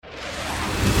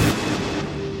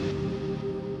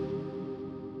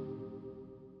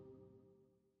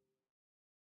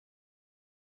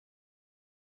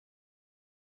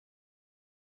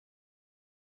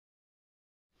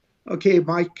Okay,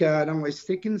 Mike. Now my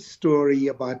second story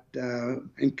about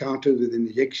encounter with an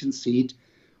ejection seat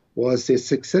was a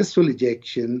successful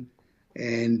ejection,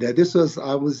 and this was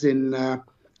I was an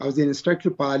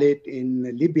instructor pilot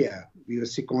in Libya. We were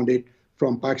seconded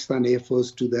from Pakistan Air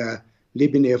Force to the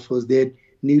Libyan Air Force. They had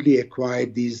newly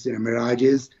acquired these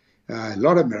Mirages, a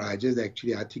lot of Mirages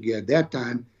actually. I think at that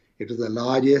time it was the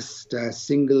largest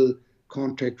single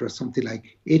contract or something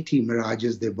like 80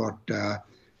 Mirages they bought.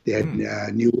 They had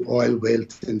Hmm. new oil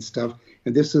wells and stuff.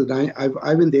 And this was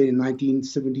I went there in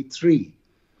 1973,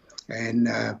 and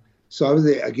so I was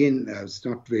there again. I was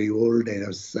not very old, and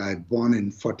I born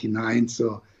in '49,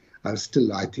 so I was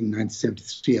still, I think,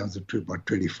 1973. I was about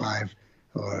 25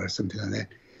 or something like that.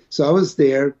 So I was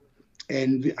there,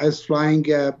 and I was flying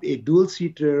a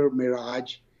dual-seater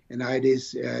Mirage, and I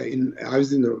was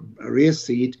in the rear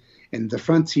seat, and the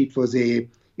front seat was a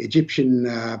Egyptian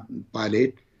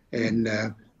pilot, Hmm.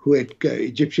 and who had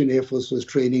Egyptian Air Force was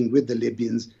training with the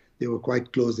Libyans. They were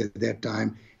quite close at that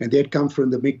time, and they had come from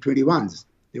the MiG-21s.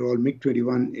 They were all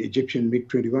MiG-21 Egyptian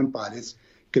MiG-21 pilots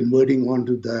converting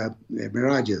onto the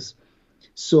Mirages.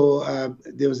 So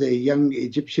there was a young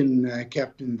Egyptian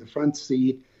captain in the front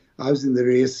seat. I was in the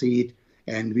rear seat,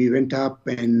 and we went up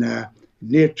and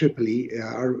near Tripoli.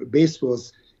 Our base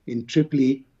was in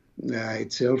Tripoli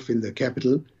itself, in the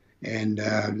capital, and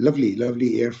lovely,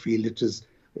 lovely airfield. It was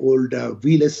old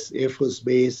Velas Air Force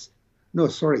Base. No,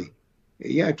 sorry.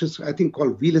 Yeah, it was, I think,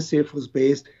 called Velas Air Force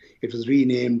Base. It was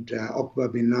renamed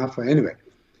Okba bin Nafa. Anyway,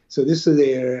 so this is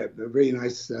a very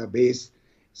nice base.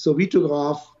 So we took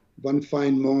off one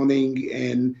fine morning,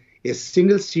 and a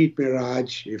single seat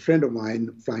Mirage, a friend of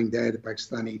mine flying there, a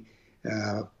Pakistani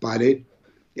pilot,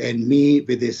 and me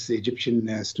with this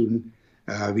Egyptian student.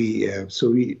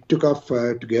 We took off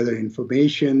together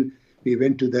information. We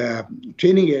went to the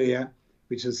training area,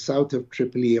 which is south of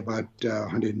Tripoli, about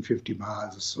 150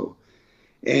 miles or so,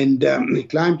 and we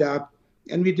climbed up,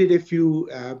 and we did a few.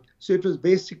 So it was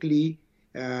basically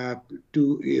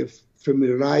to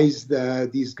familiarize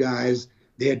these guys.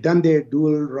 They had done their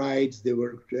dual rides. They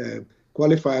were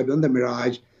qualified on the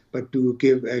Mirage, but to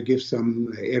give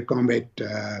some air combat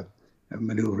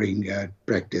maneuvering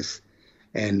practice,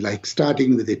 and like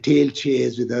starting with a tail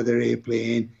chase with other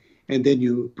airplane, and then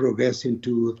you progress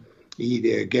into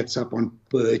he gets up on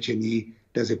perch and he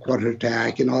does a quarter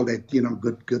attack and all that,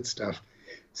 good stuff.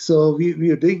 So we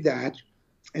were doing that,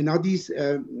 and now these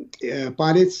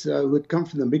pilots who had come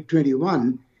from the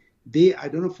MiG-21, they, I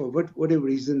don't know for whatever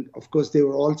reason, of course they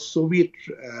were all Soviet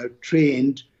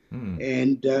trained, Hmm.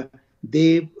 and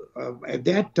they at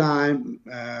that time,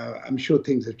 I'm sure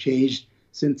things have changed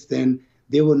since then.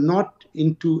 They were not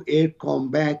into air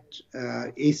combat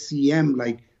ACM,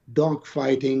 like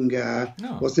dogfighting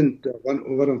No. wasn't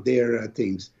one of their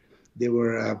things. They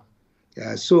were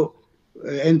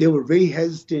and they were very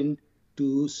hesitant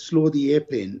to slow the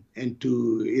airplane and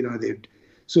to,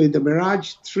 so in the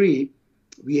Mirage 3,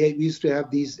 we used to have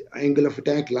these angle of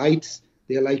attack lights.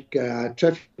 They're like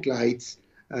traffic lights.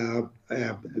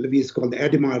 We used to call the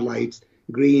Ademar lights,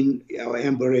 green,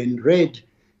 amber, and red.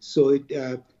 So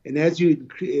and as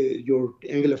your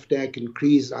angle of attack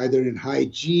increase either in high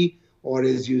G or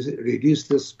as you reduce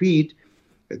the speed,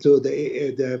 so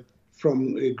the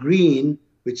from green,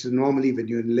 which is normally when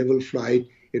you're in level flight,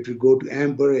 it would go to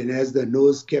amber, and as the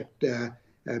nose kept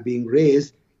being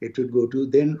raised, it would go to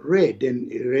then red,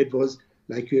 and red was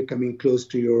like you're coming close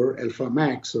to your alpha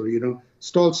max or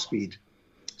stall speed.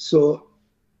 So,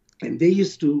 and they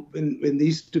used to when they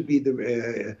used to be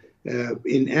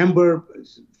in amber,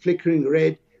 flickering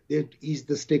red, they'd ease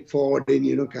the stick forward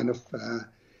and kind of.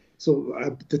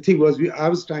 The thing was, I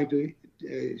was trying to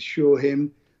show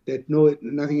him that no,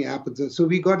 nothing happens. So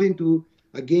we got into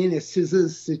again a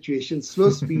scissors situation, slow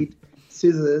speed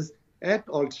scissors at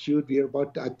altitude. We are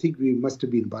about, I think we must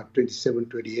have been about 27,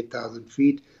 28,000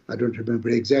 feet. I don't remember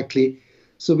exactly.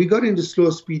 So we got into slow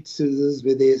speed scissors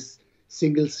with a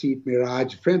single seat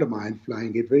Mirage, a friend of mine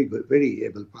flying it, very good, very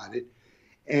able pilot.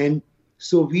 And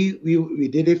so we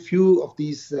did a few of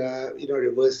these,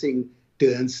 reversing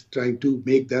turns, trying to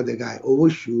make the other guy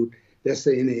overshoot. That's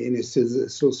in a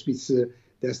slow speed.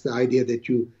 That's the idea that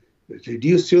you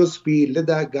reduce your speed, let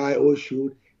that guy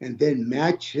overshoot, and then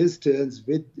match his turns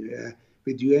with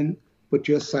you and put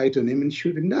your sight on him and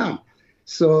shoot him down.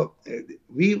 So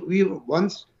we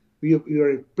once we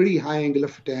were at pretty high angle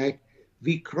of attack.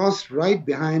 We crossed right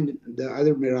behind the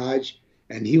other Mirage,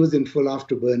 and he was in full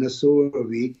afterburner. So were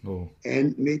we, Oh.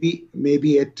 and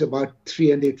maybe at about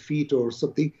 300 feet or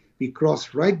something, we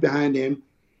crossed right behind him,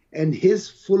 and his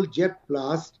full jet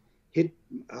blast hit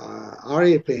our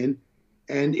airplane,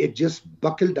 and it just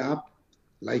buckled up,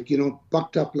 like,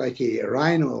 bucked up like a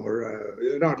rhino or,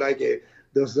 like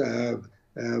those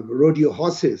rodeo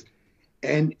horses.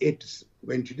 And it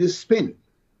went into spin.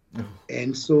 Oh.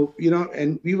 And so,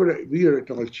 and we were at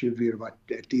altitude, we were about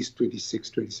at least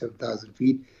 27,000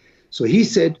 feet. So he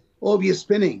said, oh, we are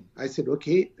spinning. I said,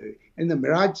 okay. And the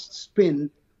Mirage spin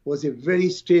was a very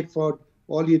straightforward.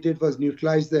 All you did was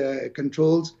neutralize the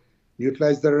controls,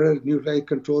 neutralize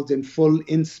controls, and full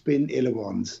in-spin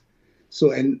ailerons.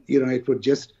 So, and, it would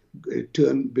just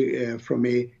turn from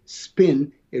a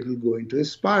spin, it will go into a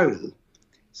spiral.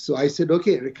 So I said,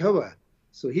 okay, recover.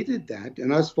 So he did that,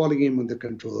 and I was following him on the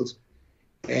controls,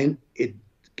 and it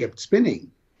kept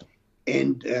spinning.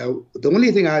 And the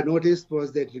only thing I noticed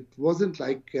was that it wasn't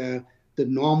like the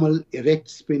normal erect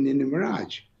spin in a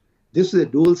Mirage. This was a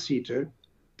dual-seater,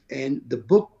 and the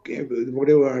book,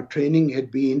 whatever our training had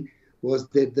been, was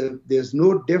that there's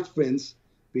no difference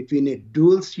between a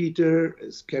dual-seater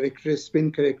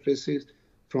spin characteristics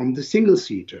from the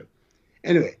single-seater.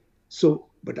 Anyway, so,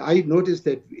 but I noticed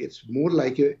that it's more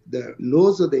like the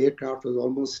nose of the aircraft was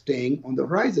almost staying on the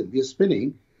horizon. We are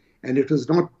spinning, and it was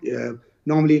not,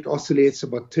 normally it oscillates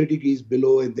about 30 degrees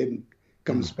below and then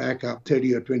comes back up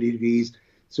 30 or 20 degrees.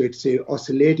 So it's a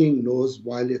oscillating nose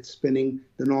while it's spinning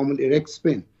the normal erect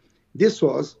spin. This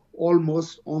was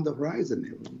almost on the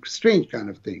horizon, a strange kind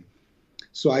of thing.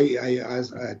 So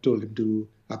I told him to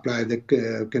apply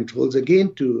the controls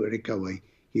again to recover.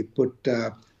 He put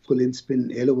full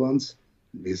in-spin ailerons.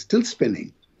 We're still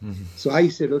spinning. Mm-hmm. So I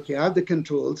said, okay, I have the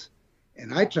controls.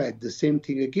 And I tried the same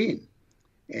thing again.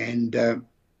 And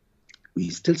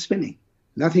we're still spinning.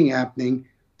 Nothing happening.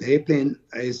 The airplane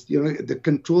is, the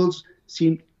controls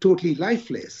seemed totally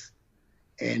lifeless.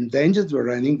 And the engines were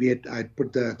running. I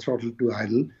put the throttle to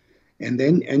idle. And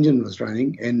then engine was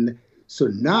running. And so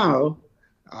now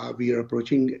we are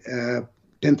approaching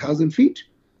 10,000 feet.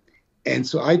 And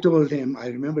so I told him, I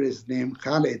remember his name,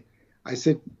 Khalid. I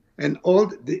said, and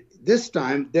this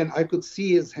time, then I could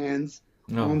see his hands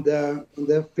on the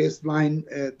faceline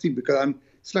thing, because I'm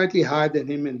slightly higher than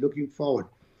him and looking forward.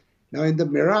 Now in the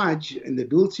Mirage, in the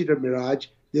dual-seater Mirage,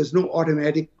 there's no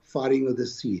automatic firing of the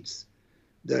seats.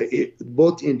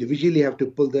 Both individually have to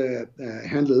pull the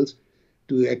handles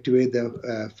to activate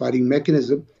the firing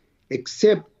mechanism,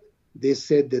 except they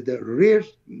said that the rear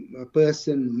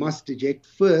person must eject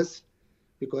first,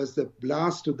 because the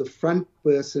blast of the front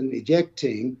person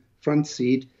ejecting, front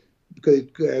seat, because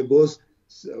it goes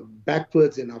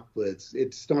backwards and upwards.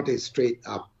 It's not a straight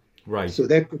up. Right. So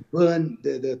that could burn,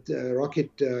 the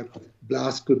rocket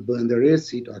blast could burn the rear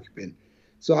seat occupant.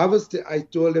 So I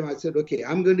told him, I said, okay,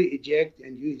 I'm going to eject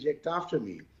and you eject after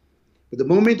me. But the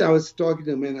moment I was talking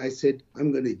to him and I said,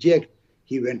 I'm going to eject,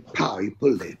 he went, pow, he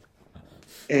pulled it.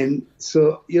 And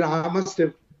so, I must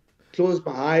have closed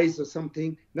my eyes or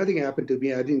something. Nothing happened to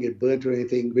me. I didn't get burnt or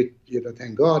anything, which,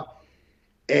 thank God.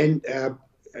 And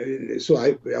so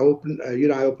I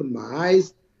opened my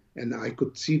eyes and I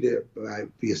could see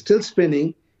we are still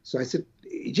spinning. So I said,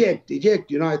 eject.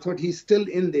 I thought he's still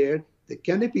in there. The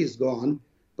canopy is gone,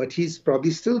 but he's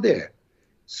probably still there.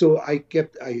 So I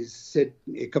said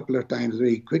a couple of times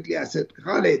very quickly, I said,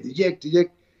 Khaled, eject.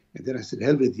 And then I said,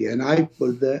 hell with you. And I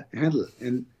pulled the handle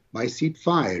and my seat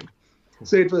fired.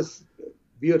 So it was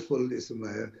beautiful. This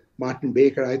Martin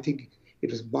Baker, I think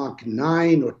it was Mach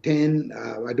 9 or 10.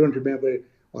 I don't remember,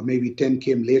 or maybe 10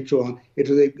 came later on. It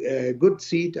was a good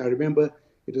seat. I remember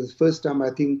it was the first time,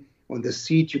 I think, on the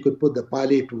seat you could put the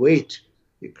pilot weight.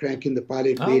 You crank in the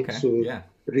pilot weight, okay. So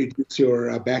reduce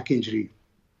your back injury.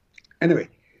 Anyway,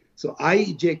 so I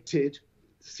ejected,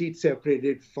 seat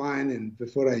separated, fine. And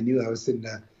before I knew, I was in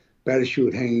the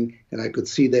parachute hanging, and I could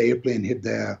see the airplane hit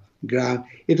the ground.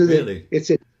 It was really? It's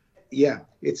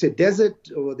a desert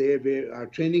over there where our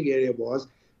training area was,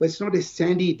 but it's not a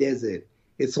sandy desert.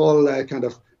 It's all kind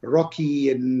of rocky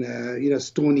and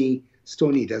stony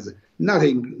desert.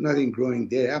 Nothing growing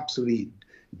there. Absolutely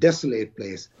desolate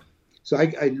place. So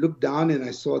I looked down and I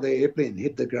saw the airplane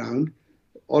hit the ground,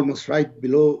 almost right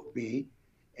below me,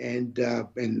 and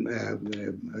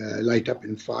light up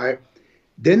in fire.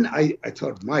 Then I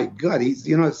thought, my God, he's,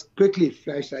 it's quickly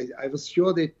flashed. I was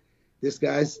sure that this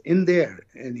guy's in there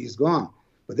and he's gone.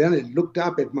 But then I looked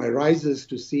up at my risers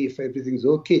to see if everything's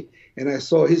okay. And I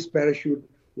saw his parachute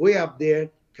way up there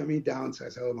coming down. So I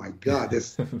said, oh my God,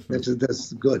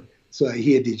 that's good. So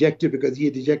he had ejected, because he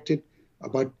had ejected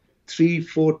about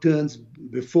 3-4 turns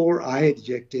before I had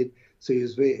ejected. So he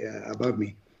was way above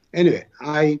me. Anyway,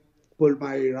 I pulled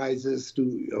my risers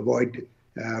to avoid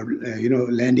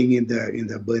landing in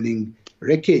the burning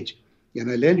wreckage.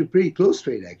 And I landed pretty close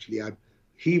to it, actually. I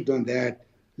heaved on that,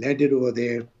 landed over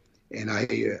there, and I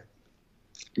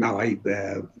Now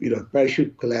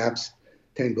parachute collapsed.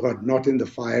 Thank God, not in the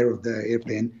fire of the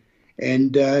airplane.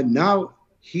 And now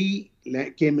he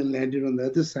came and landed on the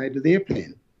other side of the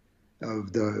airplane,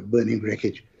 of the burning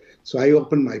wreckage. So I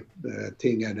opened my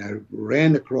thing and I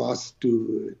ran across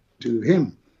to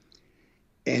him.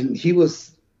 And he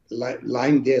was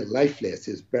lying there lifeless.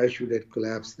 His parachute had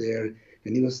collapsed there,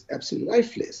 and he was absolutely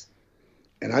lifeless.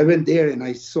 And I went there and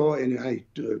I saw, and I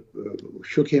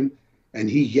shook him, and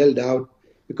he yelled out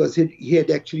because he had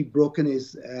actually broken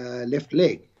his left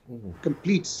leg. Ooh.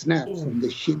 Complete snap from the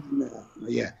shin.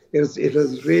 It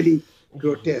was really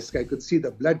grotesque. I could see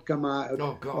the blood come out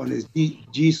on his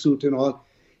G suit and all.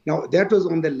 Now that was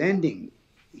on the landing.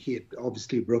 He had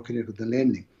obviously broken it with the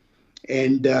landing,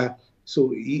 and so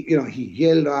he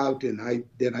yelled out, and I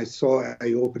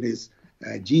opened his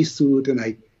G suit and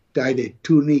I tied a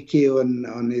tourniquet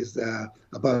on his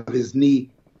above his knee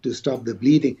to stop the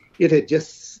bleeding. It had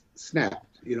just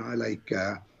snapped,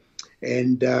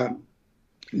 and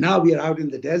now we are out in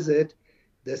the desert.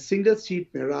 The single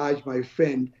seat Mirage, my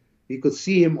friend, we could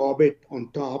see him orbit on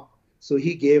top. So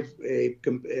he gave a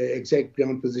exact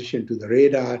ground position to the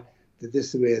radar that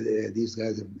this is where these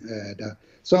guys are done.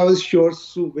 So I was sure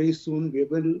very soon we were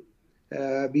going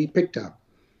to be picked up.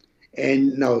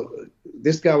 And now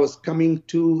this guy was coming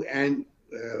to and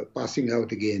passing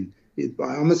out again. It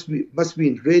must have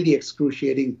been really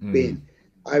excruciating pain.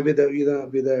 I with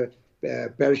the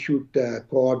parachute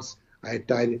cords I had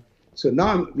tied it. So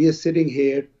now we are sitting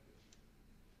here.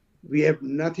 We have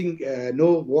nothing,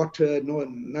 no water, no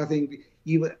nothing.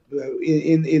 Even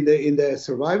in the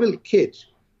survival kit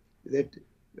that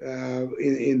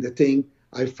in the thing,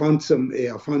 I found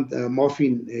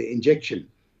morphine injection.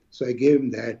 So I gave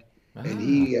him that, and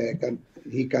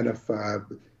he kind of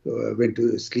went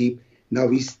to sleep. Now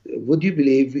would you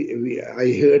believe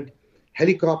I heard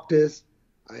helicopters,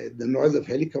 the noise of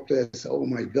helicopters. Oh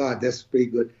my God, that's pretty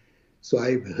good. So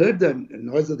I heard the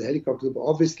noise of the helicopters. But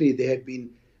obviously, they had been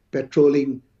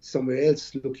patrolling somewhere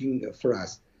else looking for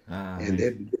us. And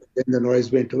then the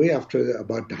noise went away after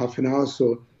about half an hour.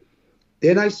 So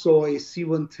then I saw a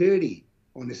C-130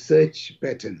 on a search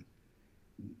pattern.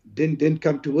 Didn't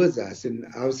come towards us, and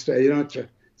I was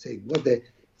saying what the.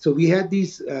 So we had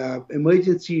these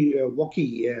emergency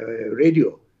walkie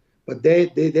radio, but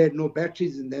they had no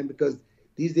batteries in them because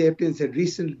these airplanes had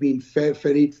recently been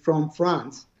ferried from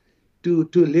France to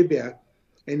Libya,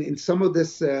 and in some of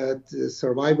this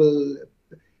survival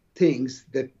things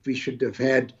that we should have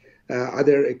had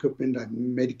other equipment like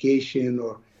medication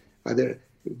or other.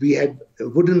 We had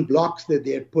wooden blocks that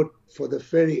they had put for the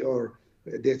ferry, or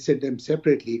they had sent them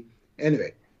separately.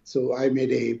 Anyway, so I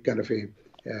made a kind of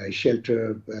a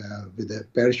shelter with a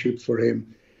parachute for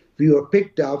him. We were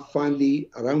picked up finally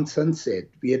around sunset.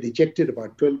 We had ejected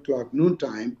about 12 o'clock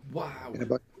noontime. Wow. And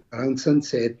about around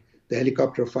sunset, the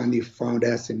helicopter finally found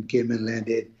us and came and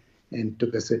landed and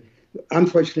took us.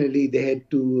 Unfortunately, they had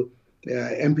to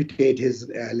amputate his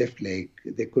left leg.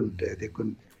 They couldn't,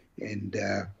 and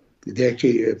they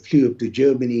actually flew up to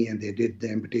Germany and they did the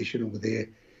amputation over there.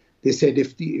 They said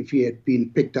if he had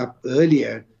been picked up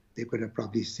earlier, they could have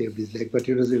probably saved his leg, but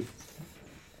it was a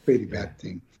pretty bad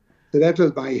thing. So that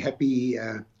was my happy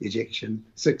ejection,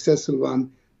 successful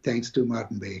one, thanks to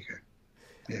Martin Baker.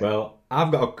 Yeah. Well,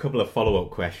 I've got a couple of follow-up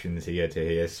questions here to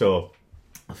hear. So,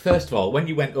 first of all, when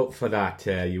you went up for that,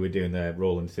 you were doing the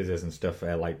rolling scissors and stuff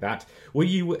like that. Were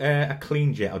you a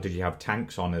clean jet, or did you have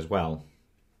tanks on as well?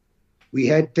 We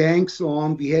had tanks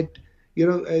on. We had,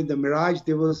 the Mirage,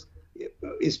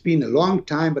 it's been a long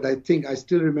time, but I think I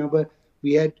still remember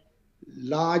we had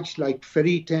large, like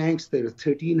ferry tanks. They were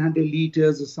 1,300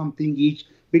 liters or something each,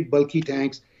 big bulky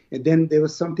tanks. And then there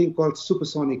was something called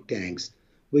supersonic tanks,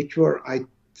 which were, I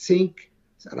think,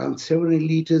 around 700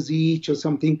 liters each or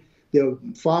something. They were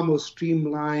far more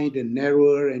streamlined and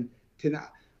narrower and thinner.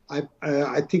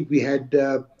 I think we had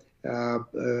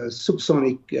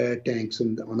supersonic tanks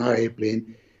on our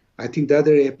airplane. I think the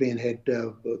other airplane had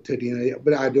 1,300,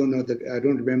 but I don't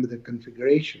remember the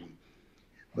configuration.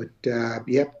 But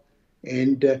yep.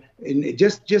 And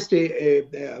just a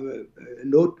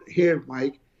note here,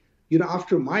 Mike.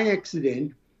 After my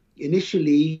accident,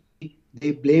 initially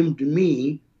they blamed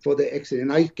me for the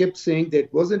accident. I kept saying that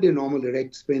it wasn't a normal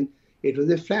direct spin; it was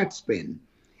a flat spin.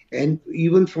 And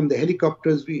even from the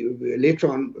helicopters,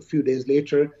 later on, a few days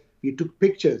later, we took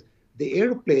pictures. The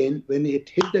airplane, when it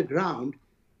hit the ground,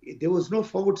 there was no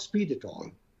forward speed at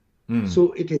all.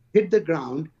 So it had hit the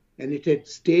ground and it had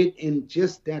stayed in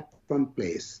just that one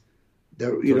place.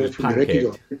 From the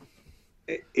wreckage.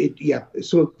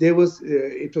 So there was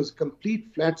it was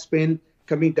complete flat spin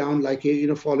coming down like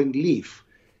a falling leaf,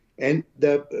 And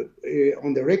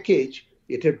on the wreckage,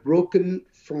 it had broken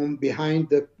from behind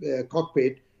the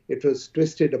cockpit. It was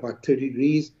twisted about 30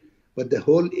 degrees, but the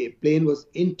whole plane was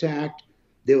intact.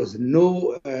 There was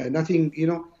nothing.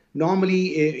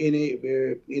 Normally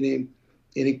in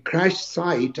a crash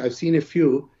site, I've seen a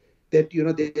few that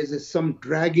there's some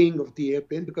dragging of the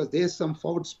airplane because there's some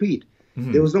forward speed.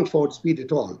 Mm-hmm. There was no forward speed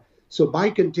at all. So my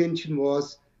contention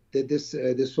was that this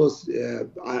was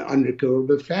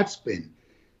unrecoverable flat spin,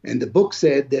 and the book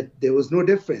said that there was no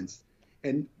difference.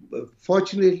 And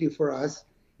fortunately for us,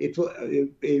 it was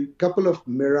a couple of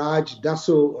Mirage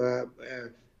Dassault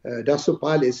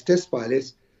pilots, test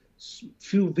pilots,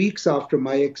 few weeks after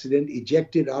my accident,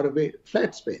 ejected out of a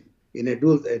flat spin in a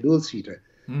dual seater.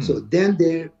 Mm. So then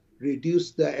they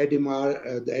reduced the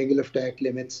ADMR, the angle of attack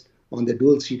limits on the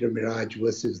dual seater Mirage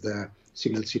versus the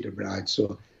single seater Mirage.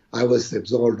 So I was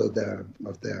absolved of the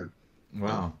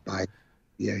wow by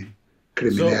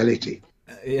criminality.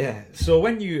 So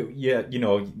when you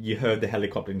heard the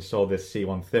helicopter and saw this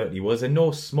C-130, was there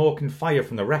no smoke and fire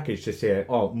from the wreckage to say,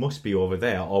 oh, it must be over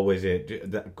there, or was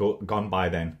it gone by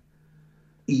then?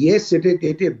 Yes,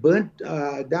 it burnt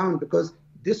down, because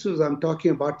this was, I'm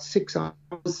talking about 6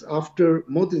 hours after,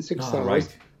 more than 6 hours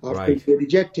after it was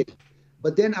ejected.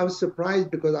 But then I was surprised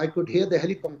because I could hear the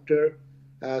helicopter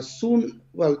soon,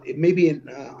 well, maybe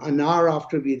an hour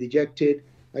after we had ejected,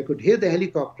 I could hear the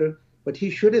helicopter, but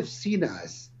he should have seen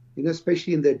us,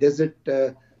 especially in the desert,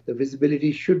 the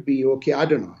visibility should be okay. I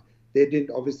don't know. They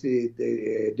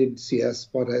didn't see us,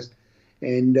 spot us.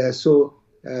 And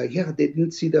they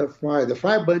didn't see the fire. The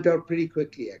fire burnt out pretty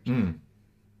quickly, actually. Mm.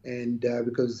 And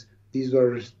because these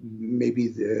were maybe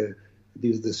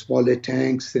the smaller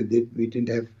tanks, and we didn't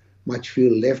have much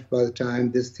fuel left by the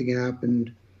time this thing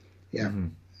happened. Yeah. Mm-hmm.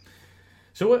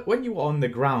 So when you were on the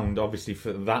ground, obviously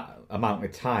for that amount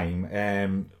of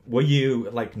time, were you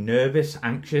nervous,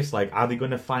 anxious, are they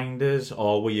going to find us,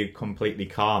 or were you completely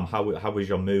calm? How was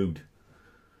your mood?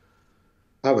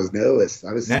 I was nervous.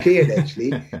 I was scared,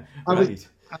 actually. I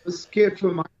was scared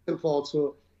for myself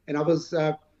also, and I was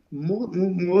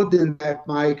more than that,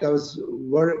 Mike. I was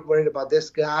worried about this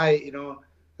guy,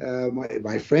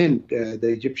 my friend, the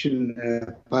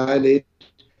Egyptian pilot,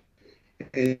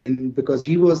 and because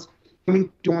he was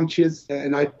coming to launches,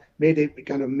 and I made a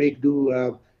kind of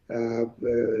make-do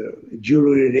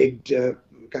jury-rigged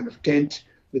kind of tent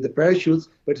with the parachutes,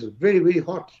 but it was very, very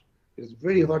hot. It was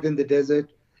very hot in the desert,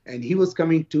 and he was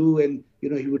coming too, and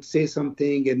he would say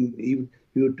something, and he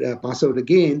would pass out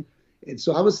again. And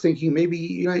so I was thinking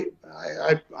maybe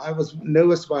I was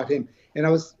nervous about him, and I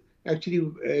was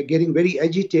actually getting very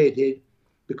agitated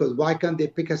because why can't they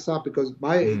pick us up? Because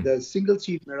the single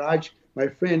seat Mirage, my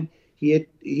friend, he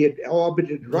had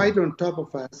orbited right on top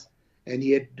of us, and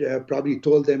he had probably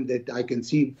told them that I can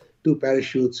see 2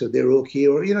 parachutes, so they're okay,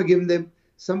 or giving them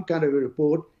some kind of a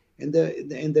report. And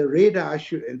the radar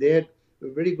and they had a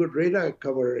very good radar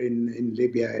cover in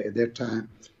Libya at that time,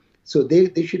 so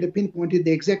they should have pinpointed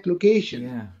the exact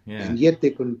location. Yeah. And yet they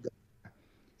couldn't.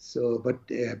 So, but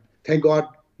thank God,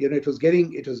 it was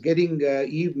getting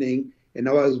evening, and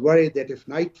I was worried that if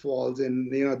night falls,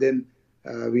 and then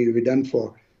we were done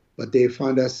for. But they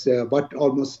found us but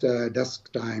almost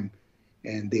dusk time,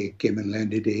 and they came and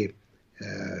landed a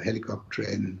helicopter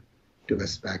and took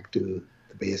us back to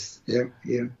the base. Yeah.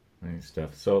 Great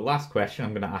stuff. So last question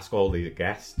I'm going to ask all these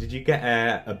guests. Did you get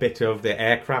a bit of the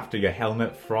aircraft or your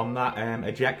helmet from that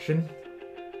ejection?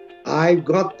 I've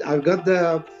got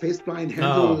the faceplane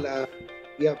handle.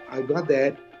 I got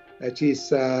that. Which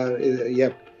is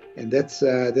and that's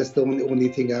the only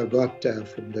thing I've got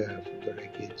from the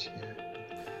wreckage. Yeah.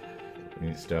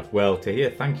 Great stuff. Well,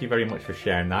 Tahir, thank you very much for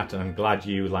sharing that, and I'm glad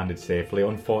you landed safely.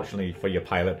 Unfortunately for your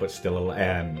pilot, but still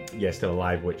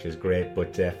alive, which is great.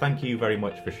 But thank you very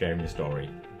much for sharing your story.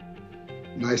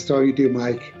 Nice talking to you,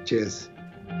 Mike. Cheers.